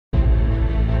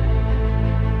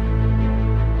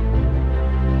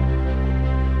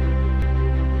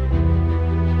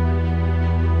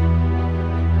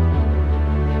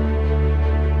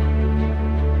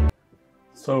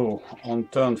So on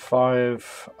turn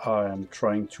 5, I am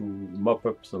trying to mop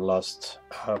up the last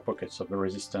pockets of the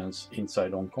resistance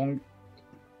inside Hong Kong.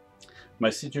 My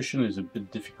situation is a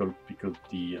bit difficult because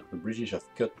the British have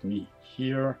cut me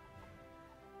here,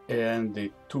 and they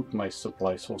took my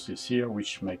supply sources here,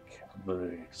 which make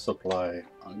the supply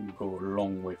go a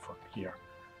long way from here.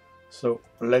 So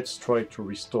let's try to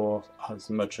restore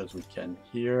as much as we can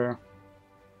here.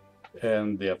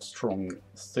 And they have strong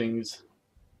things,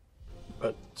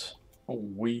 but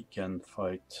we can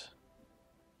fight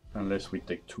unless we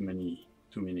take too many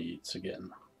hits again.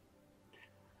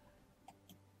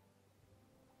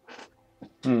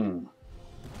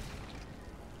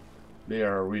 They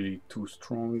are really too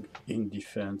strong in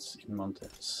defense in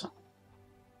mountains.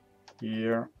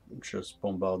 Here, just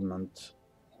bombardment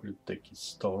will take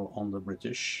its toll on the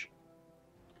British.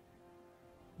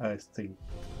 I think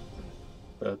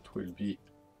that will be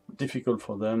difficult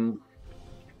for them.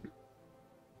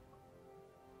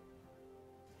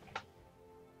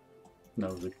 Now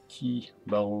the key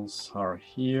battles are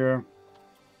here.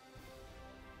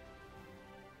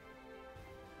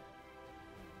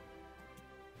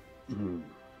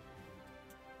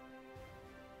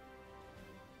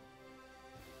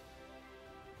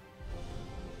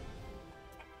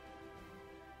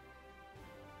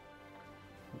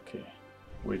 Okay,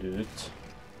 we did it.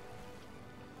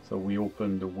 So we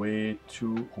open the way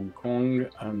to Hong Kong,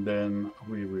 and then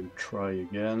we will try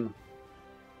again.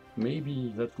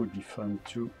 Maybe that would be fun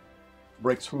to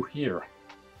break through here.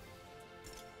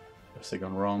 The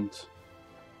second round.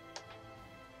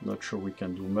 Not sure we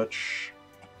can do much,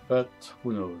 but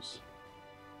who knows.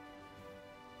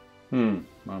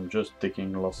 I'm just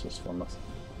taking losses for nothing.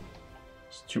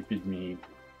 Stupid me.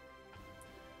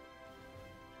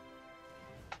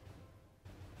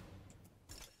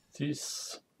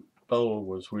 This battle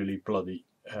was really bloody,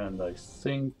 and I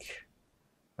think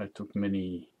I took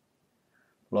many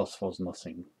loss for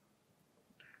nothing.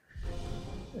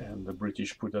 And the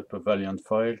British put up a valiant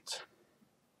fight,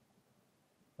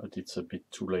 but it's a bit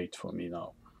too late for me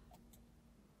now.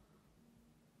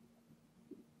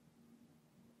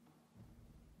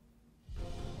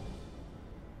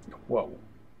 Wow.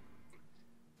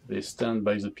 They stand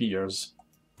by the piers,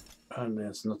 and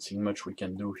there's nothing much we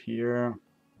can do here.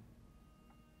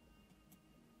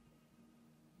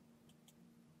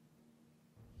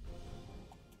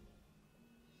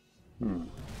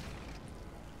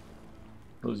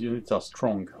 Those units are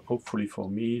strong. Hopefully for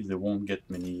me, they won't get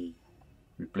many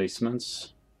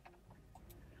replacements.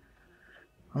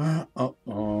 I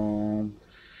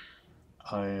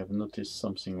have noticed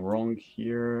something wrong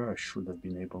here. I should have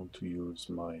been able to use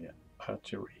my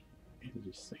artillery in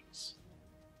these things.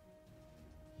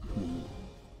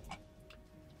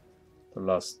 The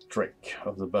last trick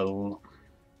of the battle.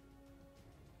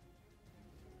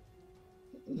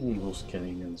 Those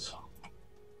Canadians.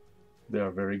 They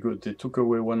are very good. They took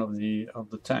away one of the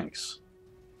tanks.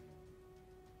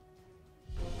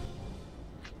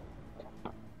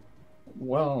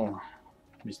 Well,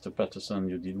 Mr. Patterson,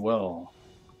 you did well.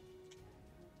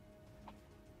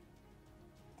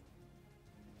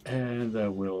 And I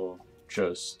will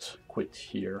just quit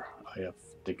here. I have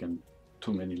taken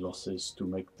too many losses to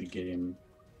make the game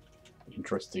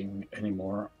interesting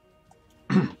anymore.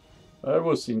 It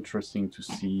was interesting to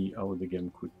see how the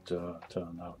game could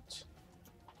turn out.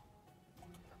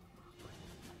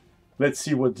 Let's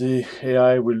see what the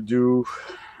AI will do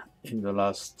in the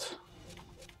last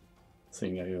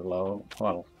thing I allow.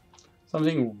 Well,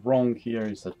 something wrong here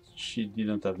is that she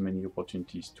didn't have many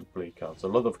opportunities to play cards. A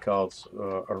lot of cards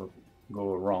go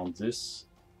around this,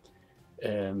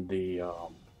 and they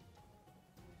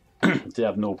they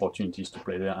have no opportunities to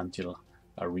play there until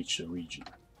I reach the region.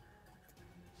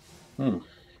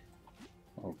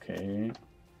 Okay.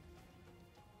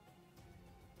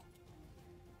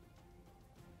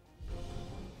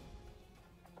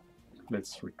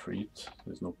 Let's retreat.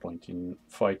 There's no point in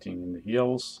fighting in the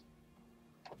hills.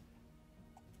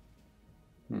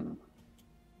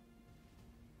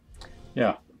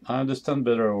 Yeah, I understand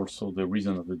better also the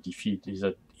reason of the defeat is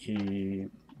that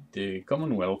the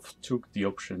Commonwealth took the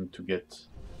option to get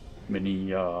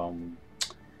many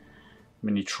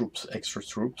troops, extra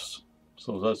troops.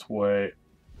 So that's why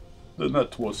the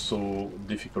nut was so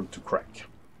difficult to crack.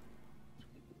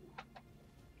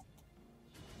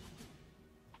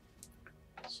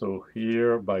 So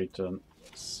here by turn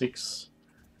 6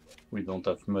 we don't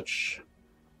have much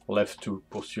left to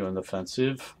pursue an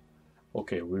offensive.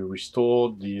 Okay, we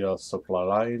restored the supply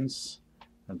lines,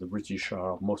 and the British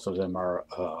are, most of them are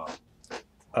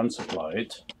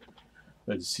unsupplied.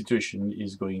 But the situation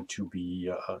is going to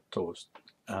be toast.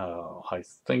 I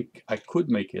think I could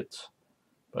make it,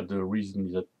 but the reason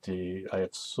is that I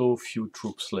have so few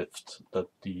troops left that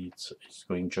it's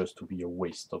going just to be a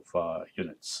waste of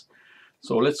units.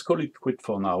 So let's call it quit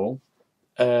for now,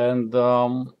 and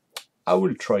I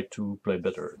will try to play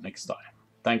better next time.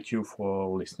 Thank you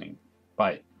for listening.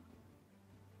 Bye.